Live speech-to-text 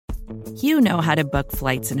You know how to book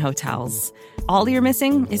flights and hotels. All you're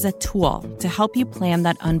missing is a tool to help you plan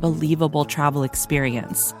that unbelievable travel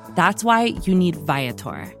experience. That's why you need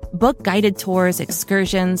Viator. Book guided tours,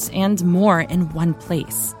 excursions, and more in one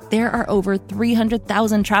place. There are over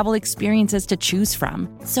 300,000 travel experiences to choose from,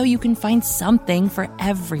 so you can find something for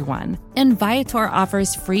everyone. And Viator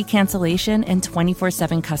offers free cancellation and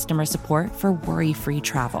 24/7 customer support for worry-free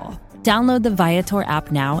travel. Download the Viator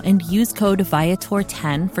app now and use code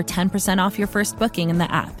Viator10 for 10% off your first booking in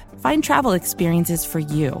the app. Find travel experiences for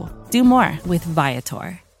you. Do more with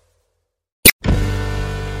Viator.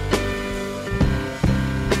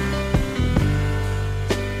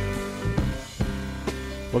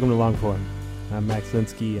 Welcome to Longform. I'm Max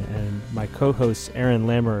Linsky, and my co-hosts Aaron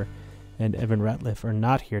Lammer and Evan Ratliff are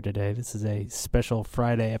not here today. This is a special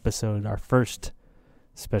Friday episode, our first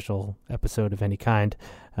special episode of any kind.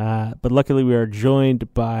 But luckily we are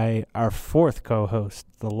joined by our fourth co-host,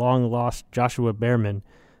 the long-lost Joshua Bearman,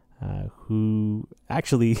 who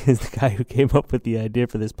actually is the guy who came up with the idea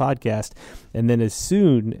for this podcast. And then as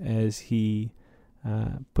soon as he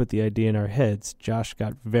put the idea in our heads, Josh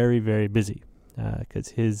got very, very busy. Because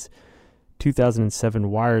his 2007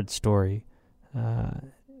 Wired story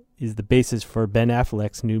is the basis for Ben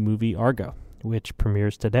Affleck's new movie Argo, which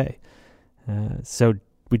premieres today. So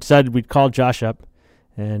we decided we'd call Josh up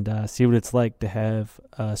and see what it's like to have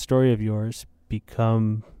a story of yours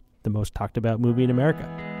become the most talked about movie in America.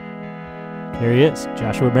 Here he is,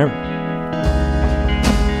 Joshua Bearman.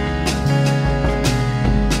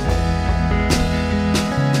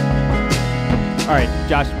 All right,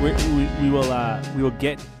 Josh, we will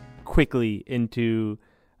get quickly into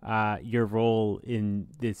your role in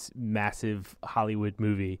this massive Hollywood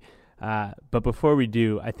movie. But before we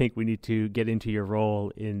do, I think we need to get into your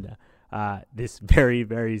role in this very,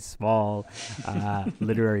 very small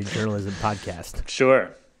literary journalism podcast.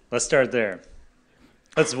 Sure. Let's start there.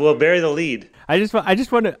 We'll bury the lead. I just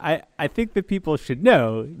want to. I think that people should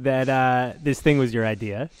know that this thing was your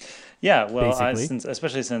idea. Yeah. Well,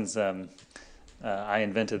 especially since I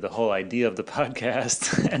invented the whole idea of the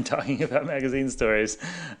podcast and talking about magazine stories.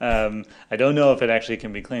 I don't know if it actually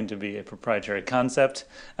can be claimed to be a proprietary concept,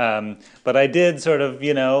 but I did sort of,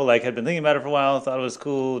 had been thinking about it for a while, thought it was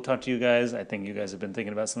cool, talked to you guys. I think you guys have been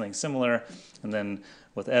thinking about something similar, and then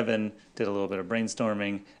with Evan, did a little bit of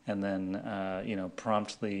brainstorming, and then,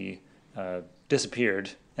 promptly disappeared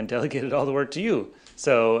and delegated all the work to you.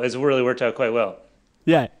 So it's really worked out quite well.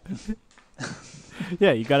 Yeah.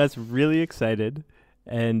 Yeah, you got us really excited,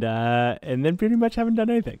 and then pretty much haven't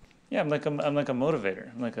done anything. Yeah, I'm like a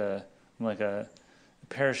motivator. I'm like a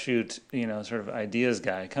parachute, sort of ideas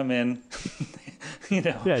guy. Come in,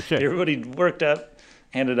 Yeah, sure. Get everybody worked up,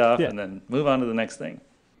 hand it off, and then move on to the next thing.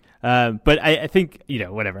 But I think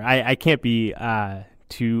whatever. I can't be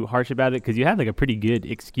too harsh about it because you have like a pretty good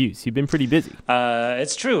excuse. You've been pretty busy.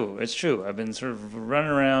 It's true. I've been sort of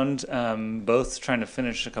running around, both trying to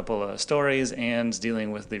finish a couple of stories and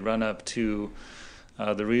dealing with the run-up to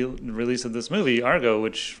the release of this movie, Argo,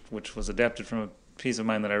 which was adapted from a piece of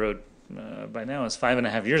mine that I wrote by now is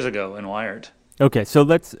 5.5 years ago in Wired. Okay, so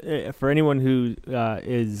let's, for anyone who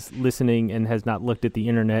is listening and has not looked at the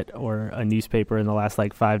internet or a newspaper in the last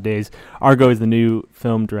 5 days, Argo is the new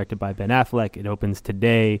film directed by Ben Affleck. It opens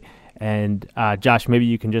today. And Josh, maybe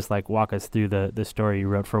you can just walk us through the story you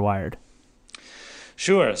wrote for Wired.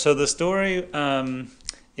 Sure. So the story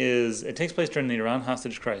it takes place during the Iran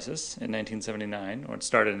hostage crisis in 1979, or it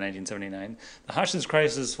started in 1979. The hostage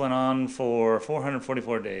crisis went on for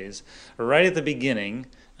 444 days. Right at the beginning,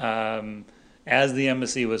 as the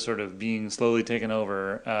embassy was sort of being slowly taken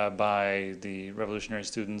over by the revolutionary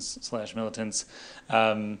students / militants,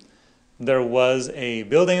 there was a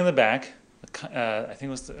building in the back. I think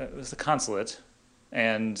it was the consulate,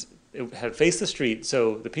 and it had faced the street.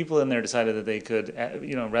 So the people in there decided that they could,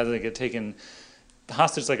 rather than get taken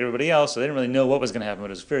hostage like everybody else, so they didn't really know what was going to happen.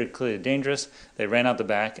 But it was very clearly dangerous. They ran out the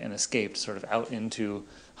back and escaped, sort of out into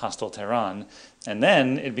hostile Tehran. And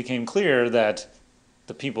then it became clear that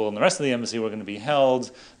the people in the rest of the embassy were going to be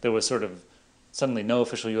held. There was sort of suddenly no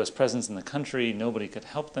official U.S. presence in the country. Nobody could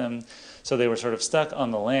help them. So they were sort of stuck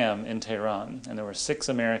on the lam in Tehran. And there were 6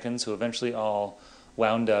 Americans who eventually all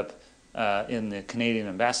wound up in the Canadian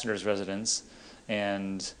ambassador's residence,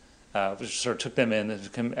 and which sort of took them in.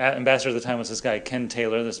 The ambassador at the time was this guy, Ken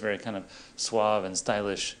Taylor, this very kind of suave and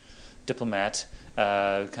stylish diplomat,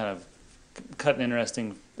 kind of cut an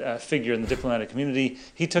interesting figure in the diplomatic community.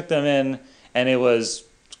 He took them in, and it was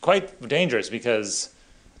quite dangerous because,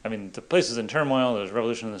 the place was in turmoil. There was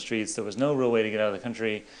revolution in the streets. There was no real way to get out of the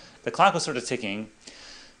country. The clock was sort of ticking.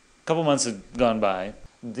 A couple months had gone by.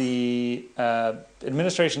 the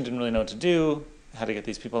administration didn't really know what to do, how to get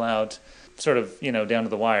these people out, sort of, down to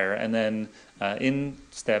the wire. And then in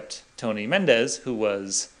stepped Tony Mendez, who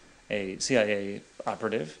was a CIA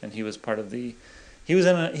operative, and he was part of the he was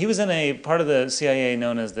in a part of the CIA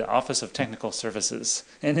known as the Office of Technical Services,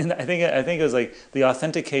 and I think it was like the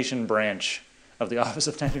authentication branch of the Office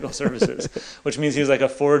of Technical Services, which means he was like a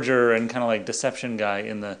forger and kind of like deception guy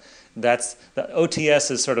in the OTS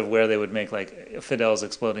is sort of where they would make like Fidel's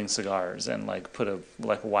exploding cigars and like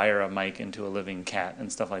wire a mic into a living cat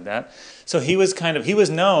and stuff like that. So he was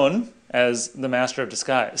known as the master of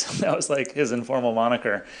disguise. That was like his informal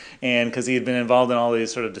moniker, and because he had been involved in all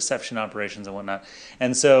these sort of deception operations and whatnot.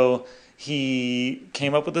 And so he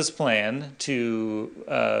came up with this plan to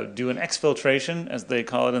do an exfiltration, as they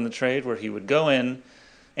call it in the trade, where he would go in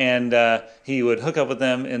and he would hook up with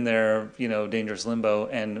them in their dangerous limbo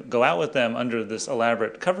and go out with them under this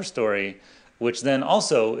elaborate cover story, which then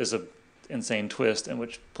also is a insane twist and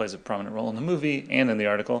which plays a prominent role in the movie and in the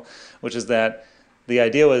article, which is that the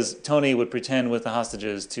idea was Tony would pretend with the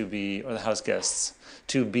hostages to be, or the house guests,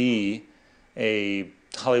 to be a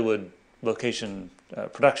Hollywood location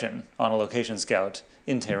production on a location scout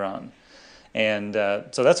in Tehran. And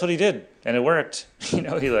so that's what he did, and it worked. He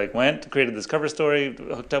went, created this cover story,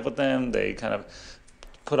 hooked up with them. They kind of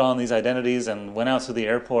put on these identities and went out to the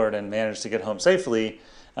airport and managed to get home safely.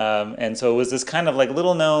 And so it was this kind of like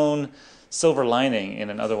little known silver lining in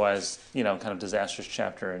an otherwise, kind of disastrous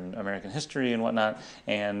chapter in American history and whatnot.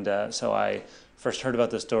 And so I first heard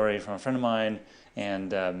about this story from a friend of mine,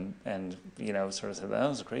 and sort of said,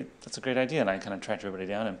 that's a great idea. And I kind of tracked everybody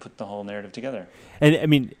down and put the whole narrative together. And I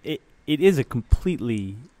mean, it is a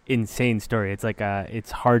completely insane story. It's like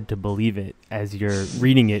it's hard to believe it as you're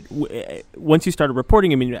reading it. Once you started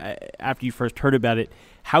reporting, I mean, after you first heard about it,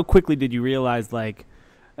 how quickly did you realize, like,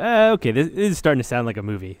 okay, this is starting to sound like a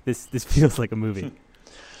movie. This feels like a movie.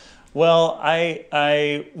 Well,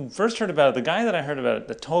 I first heard about it. The guy that I heard about it,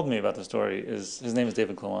 that told me about the story, his name is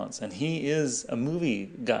David Clements, and he is a movie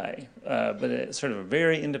guy, but it's sort of a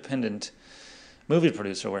very independent movie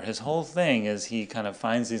producer, where his whole thing is he kind of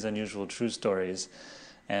finds these unusual true stories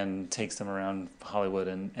and takes them around Hollywood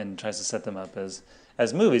and tries to set them up as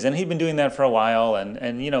movies. And he'd been doing that for a while, and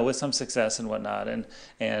with some success and whatnot.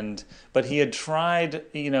 But he had tried,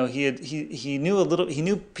 he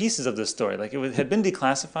knew pieces of this story. Like it had been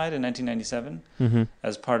declassified in 1997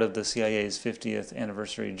 as part of the CIA's 50th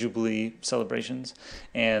anniversary Jubilee celebrations,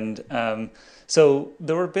 and so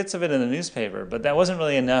there were bits of it in the newspaper, but that wasn't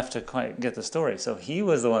really enough to quite get the story. So he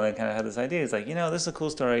was the one that kind of had this idea. He's like, this is a cool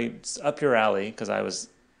story. It's up your alley, because I was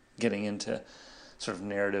getting into sort of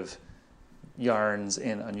narrative yarns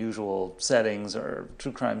in unusual settings or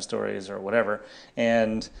true crime stories or whatever.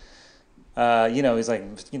 And, he's like,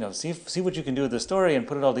 see what you can do with the story and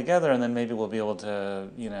put it all together, and then maybe we'll be able to,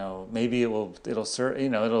 maybe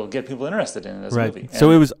it'll get people interested in it as a movie. And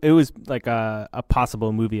so it was like a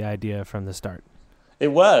possible movie idea from the start.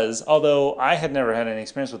 It was, although I had never had any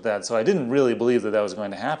experience with that, so I didn't really believe that was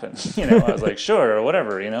going to happen. I was like, sure, or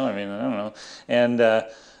whatever, I don't know. And,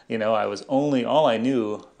 I was all I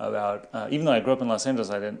knew about, even though I grew up in Los Angeles,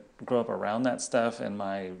 I didn't grow up around that stuff. And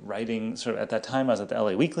my writing, sort of at that time, I was at the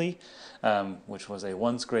LA Weekly, which was a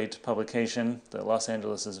once great publication, the Los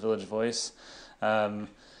Angeles' Village Voice, and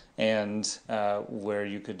where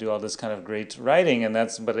you could do all this kind of great writing,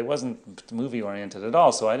 but it wasn't movie oriented at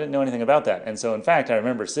all. So I didn't know anything about that. And so, in fact, I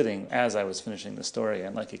remember sitting as I was finishing the story,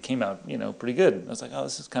 and like it came out, pretty good. I was like,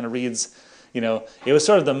 this kind of reads. It was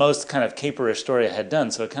sort of the most kind of caperish story I had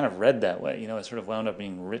done, so it kind of read that way. It sort of wound up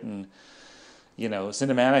being written,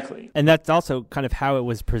 cinematically. And that's also kind of how it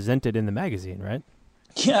was presented in the magazine, right?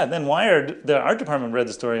 Yeah, then Wired, the art department read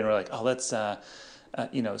the story and were like, let's, sort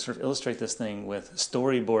of illustrate this thing with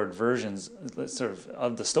storyboard versions sort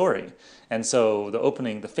of the story. And so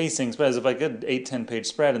the facing spread, it was like an 8-10 page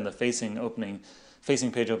spread, and the facing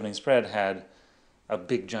page opening spread had a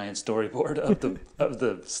big giant storyboard of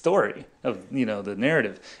the story of the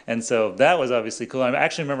narrative, and so that was obviously cool. I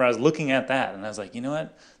actually remember I was looking at that and I was like, you know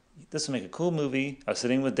what, this would make a cool movie. I was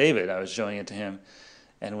sitting with David, I was showing it to him,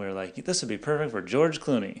 and we were like, this would be perfect for George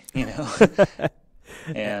Clooney,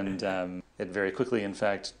 and it very quickly, in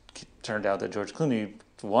fact, turned out that George Clooney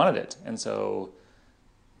wanted it, and so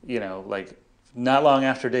not long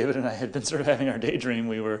after David and I had been sort of having our daydream,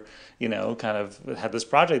 we were, kind of had this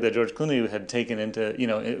project that George Clooney had taken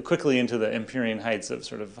into, quickly into the Empyrean heights of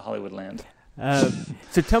sort of Hollywood land.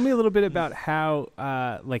 So tell me a little bit about how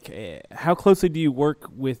closely do you work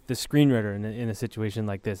with the screenwriter in a situation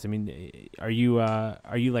like this? I mean, are you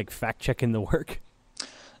like fact checking the work?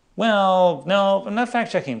 Well, no, I'm not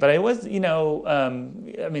fact checking, but I was, I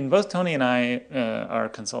mean, both Tony and I are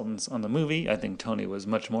consultants on the movie. I think Tony was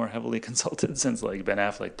much more heavily consulted since like Ben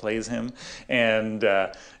Affleck plays him, and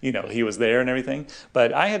he was there and everything.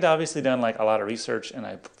 But I had obviously done like a lot of research, and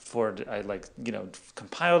I like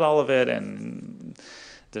compiled all of it, and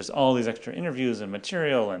there's all these extra interviews and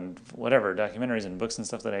material and whatever documentaries and books and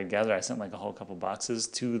stuff that I gathered. I sent like a whole couple boxes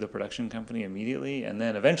to the production company immediately, and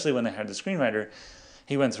then eventually when they had the screenwriter,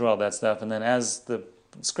 he went through all that stuff, and then as the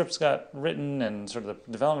scripts got written and sort of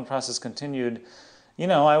the development process continued,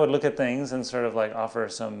 I would look at things and sort of like offer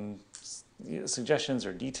some suggestions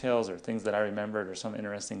or details or things that I remembered or some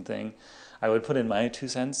interesting thing. I would put in my 2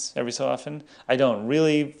 cents every so often. I don't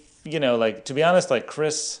really, to be honest, like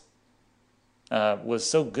Chris was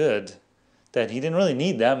so good that he didn't really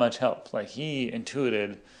need that much help. Like he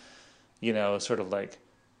intuited, sort of like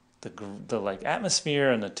the like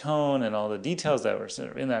atmosphere and the tone and all the details that were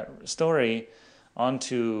sort of in that story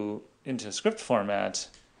into script format,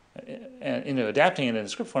 and adapting it into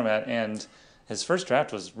script format. And his first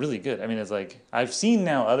draft was really good. I mean, it's like I've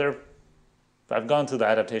gone through the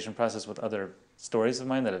adaptation process with other stories of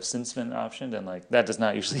mine that have since been optioned, and like that does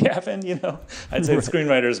not usually happen. I'd say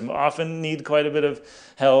screenwriters often need quite a bit of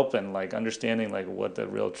help and like understanding like what the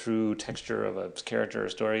real true texture of a character or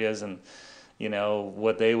story is, and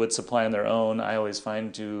what they would supply on their own, I always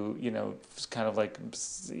find to, kind of like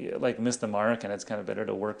miss the mark, and it's kind of better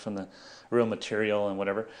to work from the real material and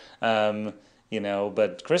whatever.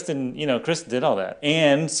 But Chris didn't, Chris did all that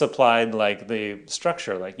and supplied like the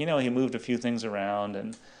structure, like, he moved a few things around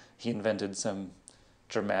and he invented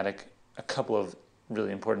a couple of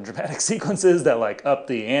really important dramatic sequences that like up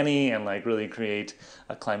the ante and like really create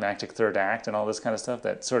a climactic third act and all this kind of stuff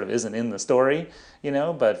that sort of isn't in the story,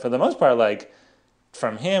 but for the most part, like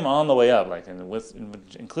from him on the way up, like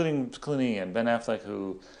including Clooney and Ben Affleck,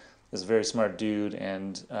 who is a very smart dude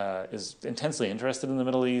and is intensely interested in the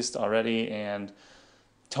Middle East already and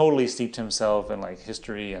totally steeped himself in like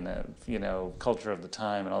history and culture of the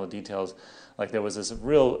time and all the details. Like there was this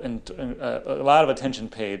real a lot of attention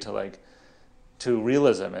paid to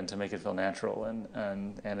realism and to make it feel natural,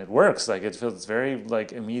 and it works. Like it feels very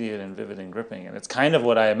like immediate and vivid and gripping, and it's kind of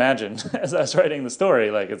what I imagined as I was writing the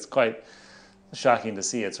story. Like it's quite shocking to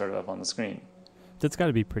see it sort of up on the screen. That's got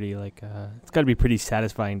to be pretty it's got to be pretty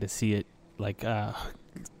satisfying to see it like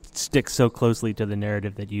stick so closely to the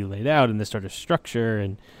narrative that you laid out and the sort of structure,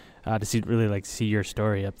 and to see your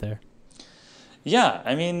story up there. Yeah,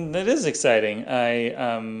 I mean, it is exciting.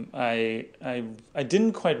 I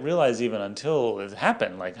didn't quite realize even until it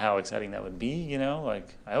happened, like how exciting that would be,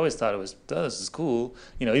 like I always thought this is cool,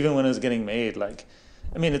 even when it was getting made, like,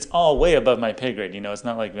 I mean, it's all way above my pay grade, it's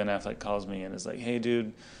not like Ben Affleck calls me and is like, hey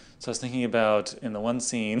dude, so I was thinking about in the one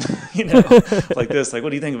scene, like this, like, what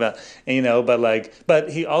do you think about, and, but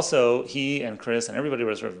he and Chris and everybody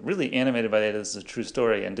was sort of really animated by that this is a true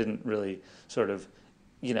story and didn't really sort of,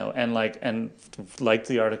 and liked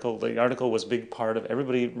the article. The article was a big part of,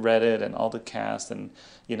 everybody read it and all the cast and,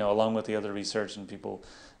 along with the other research, and people,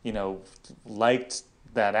 liked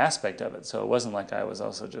that aspect of it. So it wasn't like I was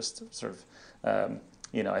also just sort of,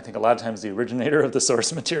 I think a lot of times the originator of the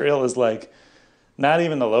source material is like, not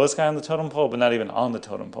even the lowest guy on the totem pole, but not even on the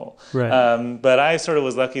totem pole. Right. But I sort of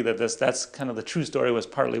was lucky that that's kind of the true story was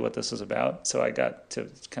partly what this was about. So I got to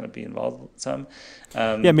kind of be involved some.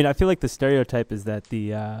 Yeah, I mean, I feel like the stereotype is that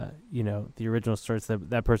the original source,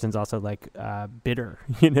 that person's also like bitter,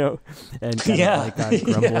 and kind of like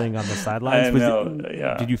grumbling on the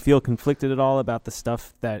sidelines. Did you feel conflicted at all about the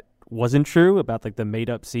stuff that wasn't true, about like the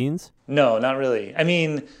made up scenes? No, not really. I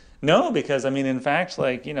mean, no, because I mean, in fact,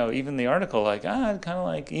 like, even the article, like, kind of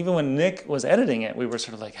like, even when Nick was editing it, we were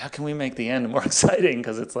sort of like, how can we make the end more exciting?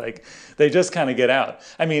 Because it's like, they just kind of get out.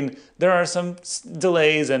 I mean, there are some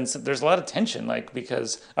delays and there's a lot of tension, like,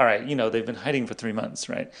 because, all right, they've been hiding for 3 months,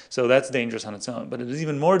 right? So that's dangerous on its own. But it is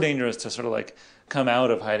even more dangerous to sort of like come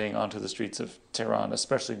out of hiding onto the streets of Tehran,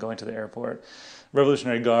 especially going to the airport.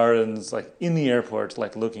 Revolutionary Guards like in the airport,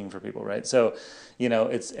 like looking for people, right? So,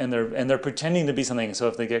 it's and they're pretending to be something. So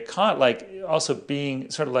if they get caught, like also being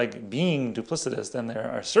duplicitous, then they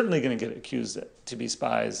are certainly going to get accused to be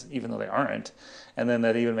spies, even though they aren't. And then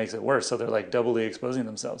that even makes it worse. So they're like doubly exposing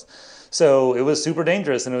themselves. So it was super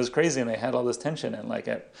dangerous and it was crazy, and they had all this tension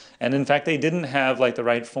and in fact they didn't have like the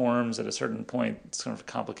right forms at a certain point. It's kind of a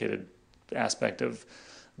complicated aspect of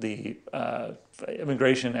the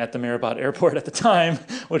immigration at the Mirabat airport at the time,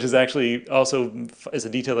 which is actually also is a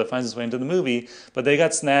detail that finds its way into the movie. But they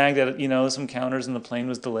got snagged at some counters and the plane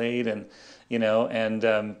was delayed, and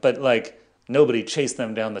but like nobody chased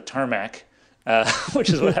them down the tarmac which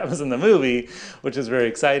is what happens in the movie, which is very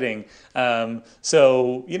exciting.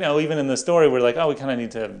 So, even in the story, we're like, oh, we kind of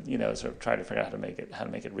need to, sort of try to figure out how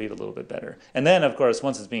to make it read a little bit better. And then, of course,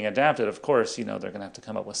 once it's being adapted, of course, they're going to have to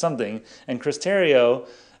come up with something. And Chris Terrio,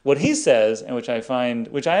 what he says, and which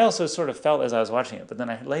I also sort of felt as I was watching it, but then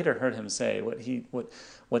I later heard him say what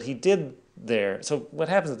he did there. So what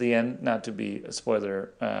happens at the end, not to be a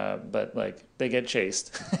spoiler, but like they get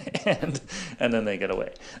chased and then they get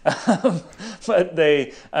away. But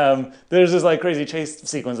there's this like crazy chase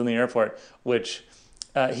sequence in the airport, which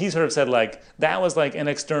he sort of said like that was like an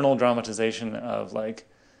external dramatization of like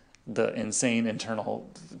the insane internal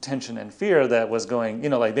tension and fear that was going,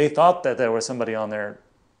 like they thought that there was somebody on their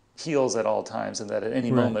heels at all times and that at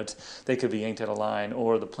any moment they could be yanked out of line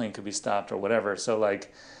or the plane could be stopped or whatever. So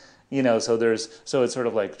like, so it's sort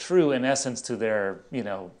of like true in essence to their,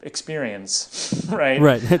 experience, right?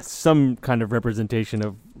 Right. It's some kind of representation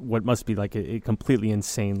of what must be like a completely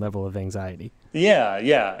insane level of anxiety.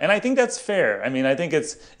 Yeah. And I think that's fair. I mean, I think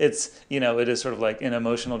it's it is sort of like an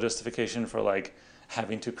emotional justification for like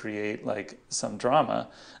having to create like some drama.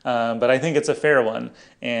 But I think it's a fair one.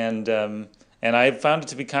 And I found it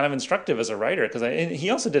to be kind of instructive as a writer because he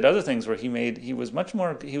also did other things where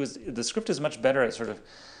the script is much better at sort of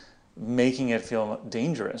making it feel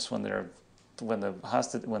dangerous when the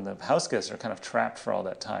house guests are kind of trapped for all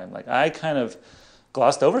that time. Like I kind of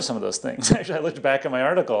glossed over some of those things. Actually, I looked back at my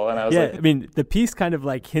article and I was like, I mean, the piece kind of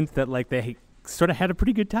like hints that like they sort of had a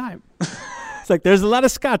pretty good time. It's like there's a lot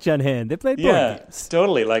of scotch on hand. They played board games.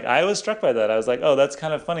 Totally. Like I was struck by that. I was like, oh, that's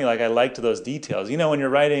kind of funny. Like I liked those details. When you're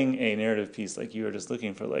writing a narrative piece, like you were just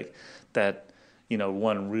looking for like that,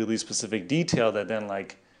 one really specific detail that then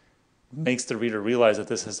like makes the reader realize that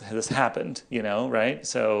this happened, right?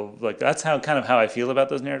 So like that's how I feel about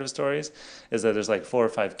those narrative stories is that there's like 4 or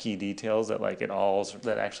 5 key details that like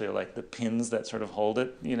that actually are like the pins that sort of hold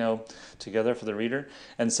it, together for the reader.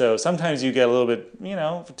 And so sometimes you get a little bit,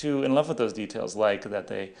 too in love with those details, like that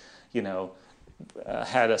they,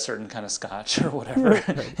 had a certain kind of scotch or whatever.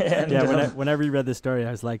 And, when I reread the story, I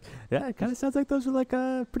was like, yeah, it kind of sounds like those are like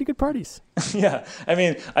pretty good parties. Yeah, I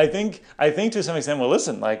mean, I think to some extent. Well,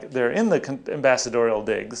 listen, like they're in the ambassadorial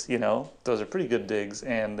digs, those are pretty good digs,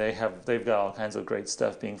 and they've got all kinds of great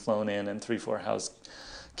stuff being flown in, and 3-4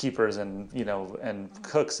 housekeepers and and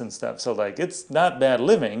cooks and stuff. So like, it's not bad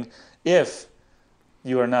living if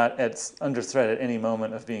you are not under threat at any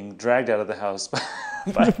moment of being dragged out of the house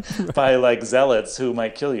by like zealots who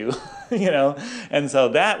might kill you, And so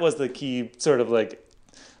that was the key sort of like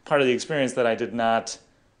part of the experience that I did not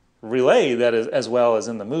relay that as well as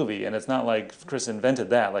in the movie. And it's not like Chris invented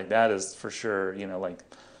that. Like that is for sure,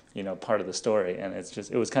 part of the story. And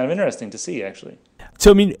it was kind of interesting to see actually. So,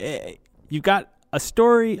 I mean, you've got a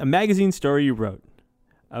magazine story you wrote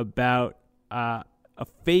about a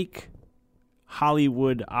fake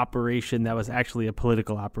Hollywood operation that was actually a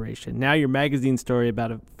political operation. Now your magazine story about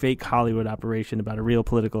a fake Hollywood operation about a real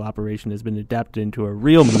political operation has been adapted into a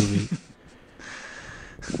real movie,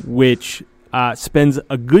 which spends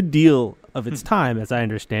a good deal of its time, as I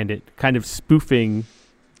understand it, kind of spoofing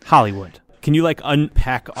Hollywood. Can you like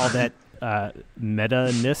unpack all that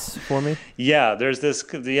meta-ness for me? Yeah, there's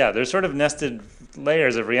sort of nested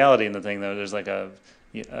layers of reality in the thing though. There's like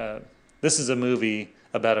this is a movie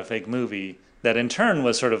about a fake movie that in turn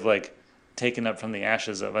was sort of like taken up from the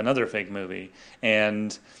ashes of another fake movie.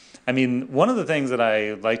 And I mean, one of the things that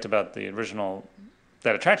I liked about the original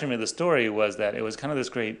that attracted me to the story was that it was kind of this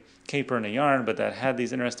great caper in a yarn, but that had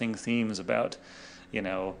these interesting themes about,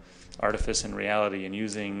 artifice and reality and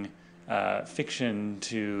using fiction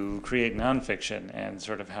to create nonfiction, and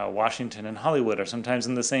sort of how Washington and Hollywood are sometimes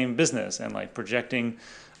in the same business, and like projecting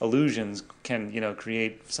illusions can,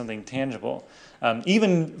 create something tangible.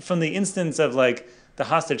 Even from the instance of like the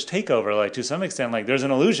hostage takeover, like to some extent, like there's an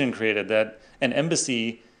illusion created that an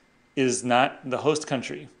embassy is not the host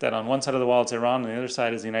country, that on one side of the wall it's Iran and the other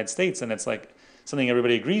side is the United States, and it's like something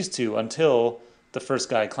everybody agrees to until the first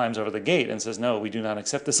guy climbs over the gate and says, no, we do not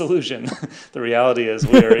accept this illusion. The reality is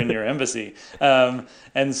we are in your embassy.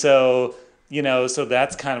 And so, so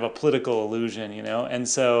that's kind of a political illusion, and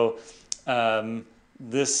so I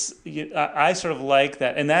sort of like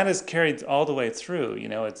that, and that is carried all the way through.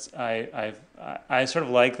 I sort of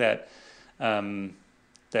like that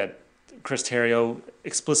that Chris Terrio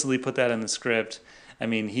explicitly put that in the script. I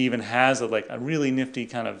mean, he even has a really nifty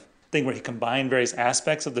kind of thing where he combined various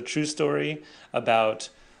aspects of the true story about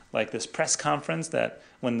like this press conference that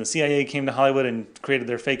when the CIA came to Hollywood and created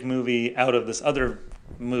their fake movie out of this other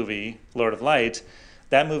movie, Lord of Light.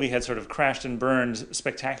 That movie had sort of crashed and burned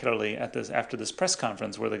spectacularly after this press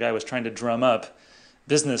conference where the guy was trying to drum up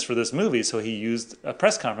business for this movie, so he used a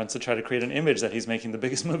press conference to try to create an image that he's making the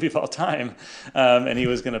biggest movie of all time. And he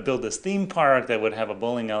was going to build this theme park that would have a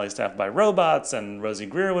bowling alley staffed by robots, and Rosie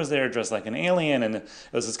Greer was there dressed like an alien, and it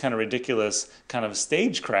was this kind of ridiculous kind of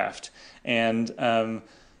stagecraft. And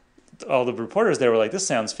all the reporters there were like, this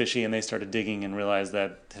sounds fishy, and they started digging and realized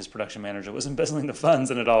that his production manager was embezzling the funds,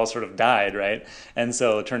 and it all sort of died, right? And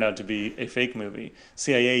so it turned out to be a fake movie.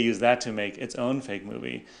 CIA used that to make its own fake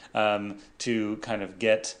movie, to kind of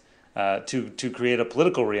get to create a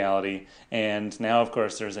political reality. And now, of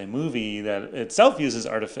course, there's a movie that itself uses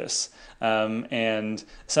artifice, and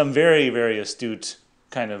some very, very astute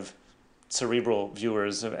kind of cerebral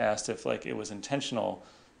viewers have asked if like it was intentional,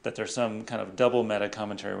 that there's some kind of double meta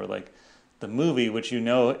commentary where like the movie, which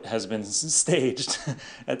has been staged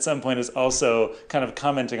at some point, is also kind of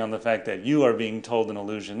commenting on the fact that you are being told an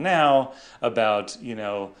illusion now about,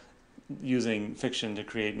 using fiction to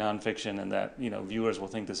create nonfiction, and that, viewers will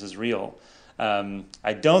think this is real. I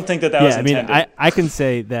don't think that was intended. I mean, I can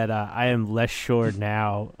say that I am less sure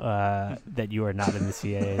now that you are not in the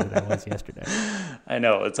CIA than I was yesterday. I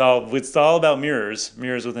know. It's all about mirrors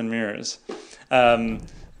within mirrors.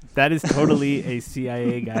 That is totally a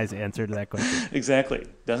CIA guy's answer to that question. Exactly.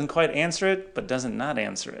 Doesn't quite answer it, but doesn't not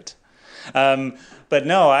answer it. But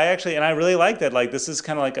no, I really like that. Like, this is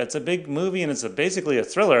kind of like, it's a big movie, and it's basically a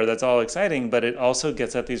thriller that's all exciting, but it also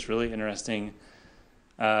gets at these really interesting,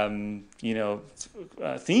 themes,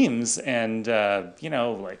 and,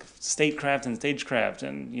 like statecraft and stagecraft,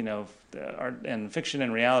 and, art and fiction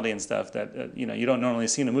and reality and stuff that, you don't normally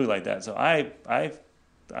see in a movie like that. So I'm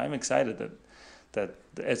excited that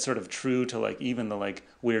it's sort of true to like even the like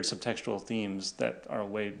weird subtextual themes that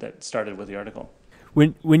started with the article.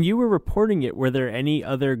 When you were reporting it, were there any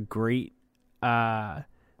other great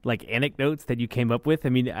like anecdotes that you came up with? I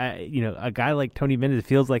mean, a guy like Tony Bennett, it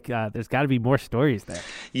feels like there's got to be more stories there.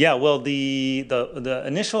 Yeah, well, the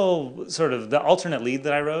initial sort of the alternate lead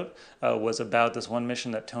that I wrote was about this one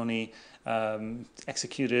mission that Tony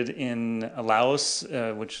executed in Laos,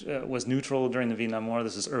 which was neutral during the Vietnam War.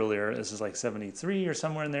 This is earlier. This is like 73 or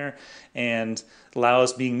somewhere in there. And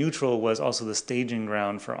Laos being neutral was also the staging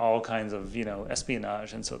ground for all kinds of,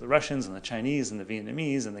 espionage. And so the Russians and the Chinese and the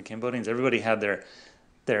Vietnamese and the Cambodians, everybody had their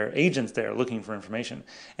agents there looking for information.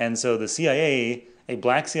 And so the CIA, a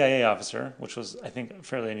black CIA officer, which was, I think,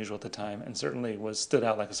 fairly unusual at the time, and certainly stood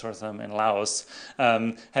out like a sore thumb in Laos,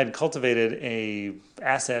 had cultivated a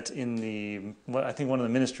asset in I think one of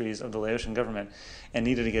the ministries of the Laotian government, and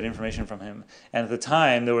needed to get information from him. And at the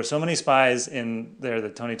time, there were so many spies in there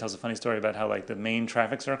that Tony tells a funny story about how like the main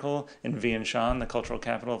traffic circle in Vientiane, the cultural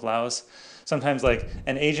capital of Laos, sometimes like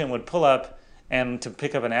an agent would pull up and to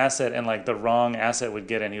pick up an asset, and like the wrong asset would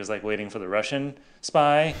get in. He was like waiting for the Russian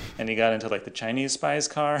spy, and he got into like the Chinese spy's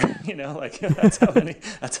car. That's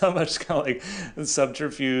how much kind of like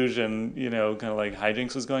subterfuge and kind of like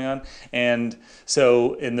hijinks was going on. And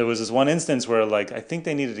there was this one instance where like I think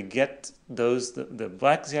they needed to get the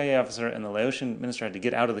black CIA officer and the Laotian minister had to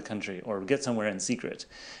get out of the country or get somewhere in secret.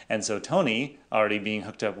 And so Tony, already being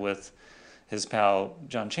hooked up with his pal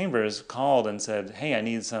John Chambers, called and said, "Hey, I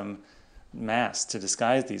need some masks to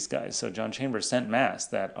disguise these guys." So John Chambers sent masks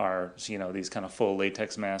that are, these kind of full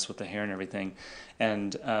latex masks with the hair and everything.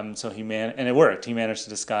 And so and it worked. He managed to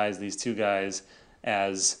disguise these two guys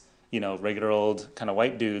as, regular old kind of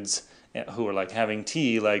white dudes who were like having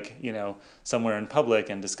tea, like, somewhere in public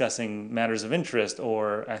and discussing matters of interest.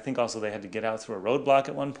 Or I think also they had to get out through a roadblock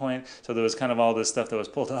at one point. So there was kind of all this stuff that was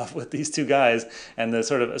pulled off with these two guys. And the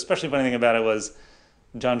sort of especially funny thing about it was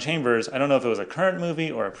John Chambers, I don't know if it was a current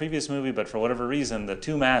movie or a previous movie, but for whatever reason, the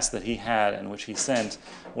two masks that he had and which he sent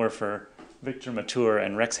were for Victor Mature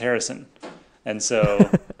and Rex Harrison. And so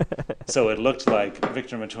it looked like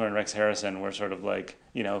Victor Mature and Rex Harrison were sort of like,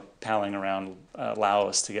 palling around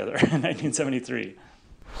Laos together in 1973.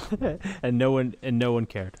 And no one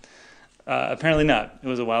cared. Apparently not. It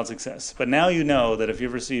was a wild success. But now you know that if you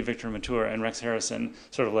ever see Victor Mature and Rex Harrison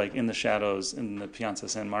sort of like in the shadows in the Piazza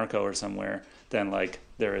San Marco or somewhere, then like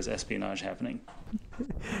there is espionage happening.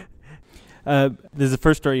 This is the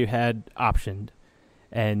first story you had optioned,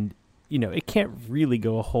 and it can't really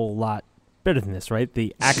go a whole lot better than this, right?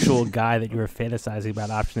 The actual guy that you were fantasizing about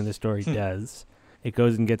optioning the story does. It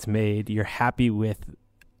goes and gets made. You're happy with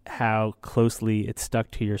how closely it stuck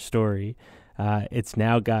to your story. It's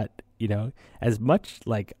now got as much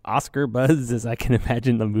like Oscar buzz as I can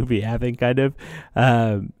imagine the movie having, kind of.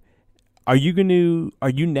 Are you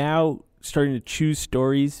now starting to choose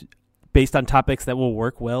stories based on topics that will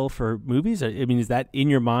work well for movies? I mean, is that in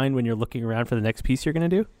your mind when you're looking around for the next piece you're going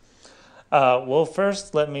to do? Well,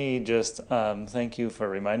 first, let me just thank you for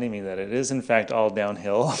reminding me that it is, in fact, all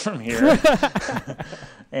downhill from here.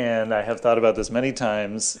 And I have thought about this many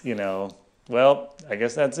times, well, I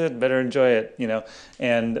guess that's it. Better enjoy it,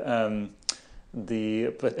 And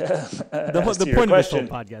the point of this whole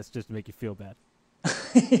podcast is just to make you feel bad.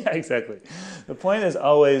 Yeah, exactly. The point is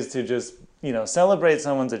always to just, celebrate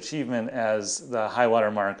someone's achievement as the high water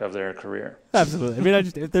mark of their career. Absolutely. I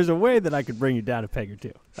mean, if there's a way that I could bring you down a peg or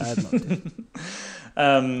two, I'd love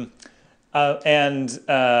to.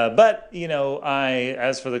 But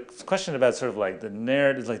as for the question about sort of like the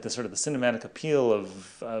narrative, like the sort of the cinematic appeal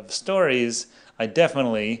of stories, I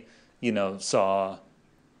definitely, saw,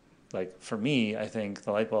 like for me, I think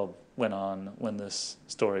the light bulb went on when this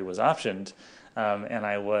story was optioned. And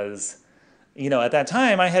I was, at that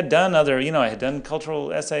time I had done I had done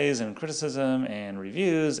cultural essays and criticism and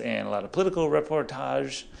reviews and a lot of political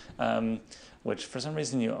reportage, which for some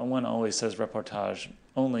reason one always says reportage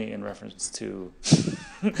only in reference to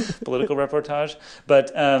political reportage.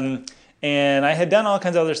 But, and I had done all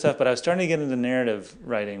kinds of other stuff, but I was starting to get into narrative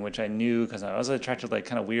writing, which I knew because I was attracted to like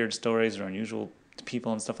kind of weird stories or unusual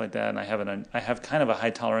people and stuff like that. And I have kind of a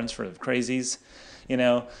high tolerance for crazies.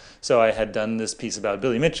 So I had done this piece about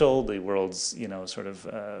Billy Mitchell, the world's, sort of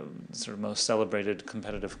most celebrated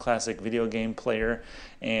competitive classic video game player,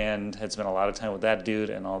 and had spent a lot of time with that dude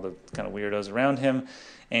and all the kind of weirdos around him.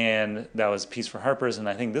 And that was a piece for Harper's, and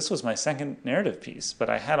I think this was my second narrative piece. But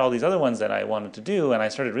I had all these other ones that I wanted to do, and I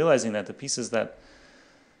started realizing that the pieces that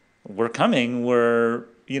were coming were,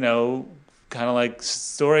 kind of like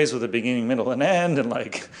stories with a beginning, middle, and end, and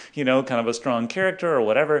like, kind of a strong character or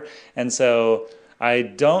whatever. And so I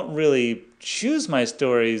don't really choose my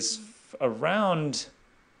stories around,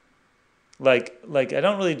 like I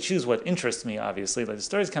don't really choose what interests me, obviously. Like the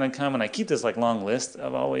stories kind of come, and I keep this like long list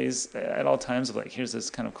of always, at all times, of like, here's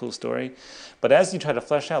this kind of cool story. But as you try to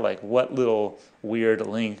flesh out like what little weird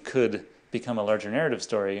link could become a larger narrative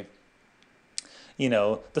story,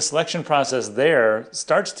 the selection process there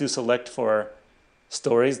starts to select for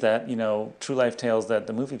stories that, true life tales that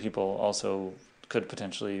the movie people also could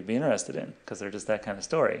potentially be interested in because they're just that kind of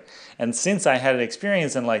story. And since I had an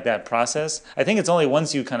experience in like that process, I think it's only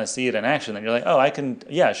once you kind of see it in action that you're like, oh, I can,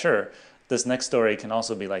 yeah, sure, this next story can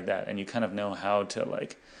also be like that. And you kind of know how to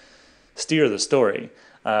like steer the story.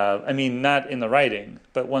 I mean, not in the writing,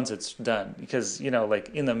 but once it's done. Because, like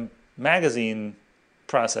in the magazine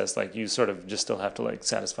process, like you sort of just still have to like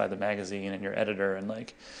satisfy the magazine and your editor, and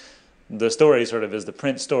like the story sort of is the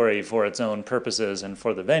print story for its own purposes and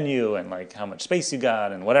for the venue and like how much space you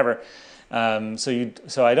got and whatever.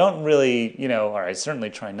 So I don't really, or I certainly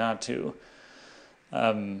try not to,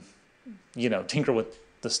 tinker with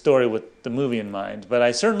the story with the movie in mind. But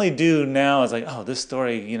I certainly do now. It's like, oh, this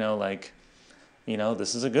story,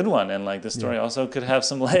 this is a good one, and like this story also could have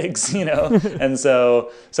some legs, And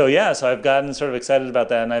so I've gotten sort of excited about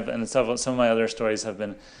that, and some of my other stories have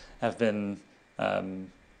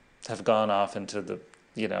gone off into the,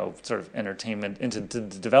 sort of entertainment, into the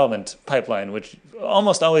development pipeline, which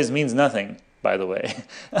almost always means nothing, by the way,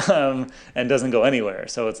 and doesn't go anywhere.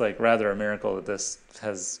 So it's like rather a miracle that this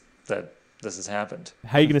has happened.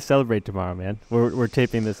 How are you going to celebrate tomorrow, man? We're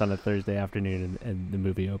taping this on a Thursday afternoon, and the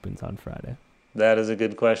movie opens on Friday. That is a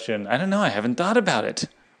good question. I don't know. I haven't thought about it.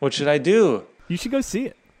 What should I do? You should go see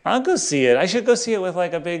it. I'll go see it. I should go see it with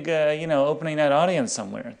like a big, opening night audience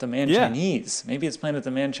somewhere at the Man Chinese. Maybe it's playing at the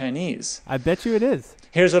Man Chinese. I bet you it is.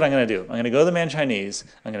 Here's what I'm going to do. I'm going to go to the Man Chinese.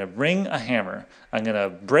 I'm going to bring a hammer. I'm going to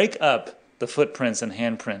break up the footprints and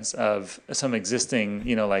handprints of some existing,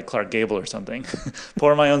 like Clark Gable or something.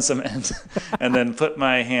 Pour my own cement, and then put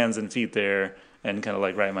my hands and feet there and kind of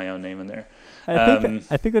like write my own name in there.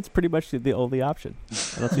 I think that's pretty much the only option.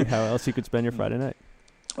 I don't see how else you could spend your Friday night.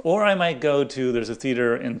 Or I might there's a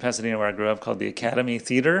theater in Pasadena where I grew up called the Academy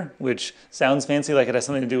Theater, which sounds fancy, like it has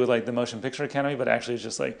something to do with like the Motion Picture Academy, but actually it's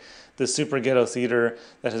just like this super ghetto theater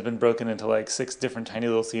that has been broken into like 6 different tiny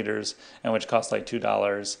little theaters, and which costs like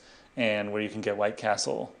 $2, and where you can get White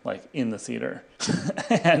Castle like in the theater.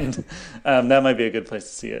 And that might be a good place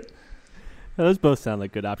to see it. Now, those both sound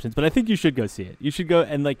like good options, but I think you should go see it. You should go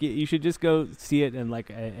and like you should just go see it and like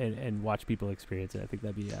and watch people experience it. I think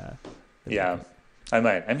that'd be yeah. Good. I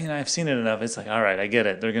might. I mean, I've seen it enough. It's like, all right, I get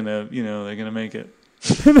it. They're gonna make it.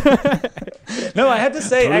 No, I have to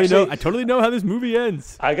say, I totally know how this movie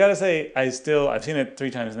ends. I gotta say, I've seen it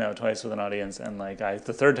 3 times now, twice with an audience, and like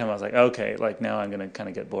the third time I was like, okay, like now I'm gonna kind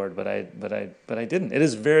of get bored, but I didn't. It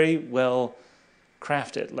is very well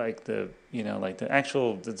craft it. Like the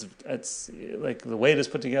actual, it's like the way it is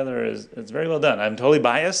put together it's very well done. I'm totally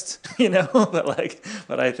biased,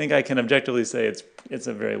 but I think I can objectively say it's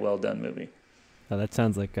a very well done movie. Oh, that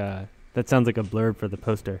sounds like a blurb for the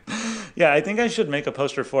poster. Yeah, I think I should make a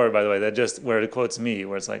poster for it, by the way, that just where it quotes me,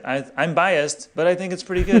 where it's like, I'm biased, but I think it's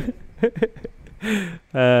pretty good.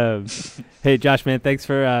 Hey, Josh, man, thanks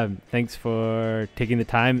for taking the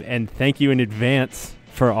time, and thank you in advance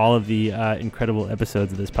for all of the incredible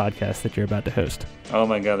episodes of this podcast that you're about to host. Oh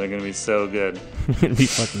my God, they're going to be so good. It'll be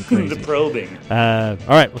fucking crazy. The probing. All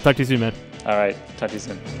right, we'll talk to you soon, man. All right, talk to you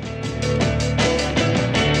soon.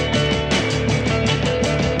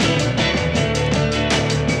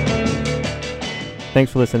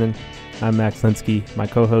 Thanks for listening. I'm Max Linsky. My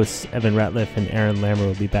co-hosts Evan Ratliff and Aaron Lammer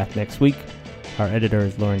will be back next week. Our editor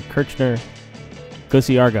is Lauren Kirchner. Go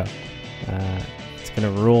see Argo. It's going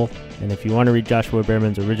to rule. And if you want to read Joshua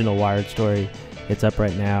Bearman's original Wired story, it's up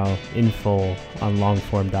right now in full on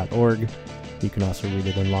longform.org. You can also read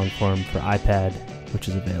it in longform for iPad, which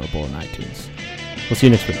is available in iTunes. We'll see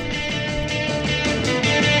you next week.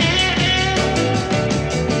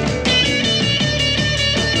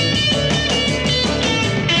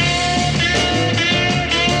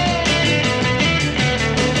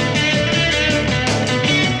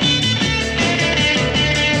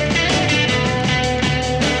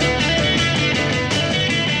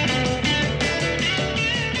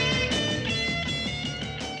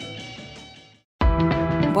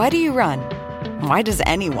 Why do you run? Why does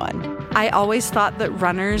anyone? I always thought that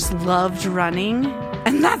runners loved running,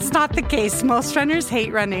 and that's not the case. Most runners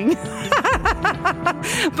hate running,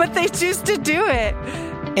 but they choose to do it.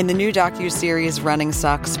 In the new docuseries Running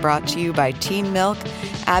Sucks, brought to you by Team Milk,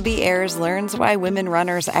 Abby Ayers learns why women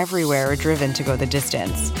runners everywhere are driven to go the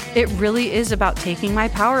distance. It really is about taking my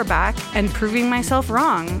power back and proving myself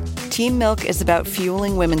wrong. Team Milk is about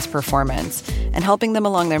fueling women's performance and helping them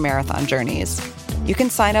along their marathon journeys. You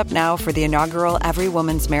can sign up now for the inaugural Every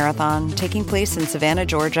Woman's Marathon taking place in Savannah,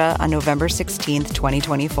 Georgia on November 16th,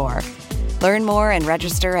 2024. Learn more and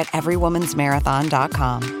register at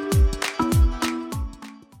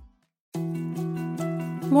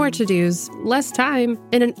everywomansmarathon.com. More to-dos, less time,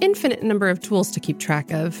 and an infinite number of tools to keep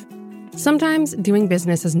track of. Sometimes doing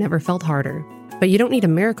business has never felt harder, but you don't need a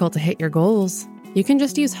miracle to hit your goals. You can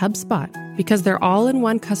just use HubSpot, because their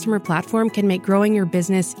all-in-one customer platform can make growing your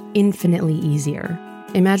business infinitely easier.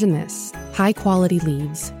 Imagine this: high-quality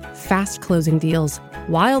leads, fast closing deals,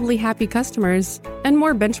 wildly happy customers, and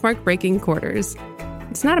more benchmark-breaking quarters.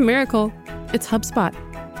 It's not a miracle, it's HubSpot.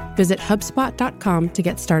 Visit HubSpot.com to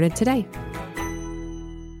get started today.